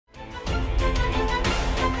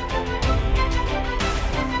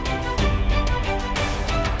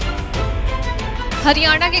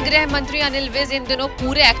हरियाणा के गृह मंत्री अनिल विज इन दिनों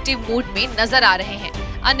पूरे एक्टिव मूड में नजर आ रहे हैं।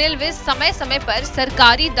 अनिल विज समय समय पर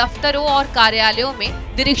सरकारी दफ्तरों और कार्यालयों में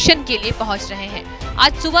निरीक्षण के लिए पहुंच रहे हैं।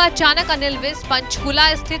 आज सुबह अचानक अनिल विज पंचकुला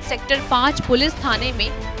स्थित सेक्टर 5 पुलिस थाने में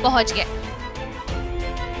पहुंच गए।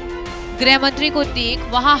 गृह मंत्री को देख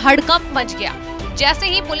वहां हड़कंप मच गया। जैसे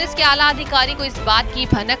ही पुलिस के आला अधिकारी को इस बात की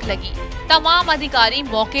भनक लगी, तमाम अधिकारी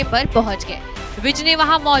मौके पर पहुंच गए। विज ने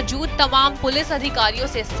वहां मौजूद तमाम पुलिस अधिकारियों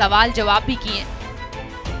से सवाल जवाब भी किए।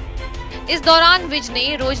 इस दौरान विज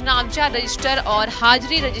ने रोजनामचा रजिस्टर और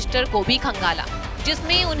हाजिरी रजिस्टर को भी खंगाला,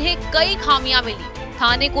 जिसमें उन्हें कई खामियां मिली।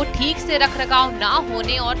 थाने को ठीक से रखरखाव न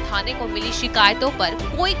होने और थाने को मिली शिकायतों पर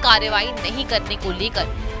कोई कार्रवाई नहीं करने को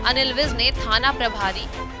लेकर अनिल विज ने थाना प्रभारी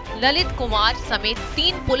ललित कुमार समेत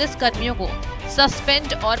 3 पुलिस कर्मियों को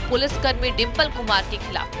सस्पेंड और पुलिसकर्मी डिंपल कुमार के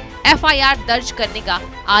खिलाफ FIR दर्ज करने का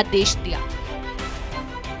आदेश दिया।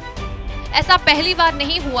 ऐसा पहली बार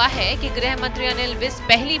नहीं हुआ है कि गृह मंत्री अनिल विज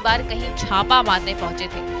पहली बार कहीं छापा मारने पहुंचे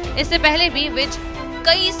थे। इससे पहले भी विज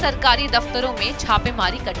कई सरकारी दफ्तरों में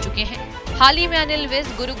छापेमारी कर चुके हैं। हाल ही में अनिल विज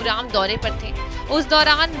गुरुग्राम दौरे पर थे। उस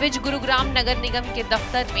दौरान विज गुरुग्राम नगर निगम के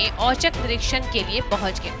दफ्तर में औचक निरीक्षण के लिए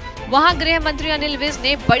पहुंच गए। वहां गृह मंत्री अनिल विज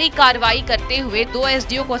ने बड़ी कार्रवाई करते हुए 2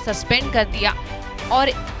 SDO को सस्पेंड कर दिया और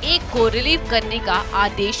एक को रिलीव करने का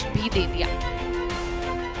आदेश भी दे दिया।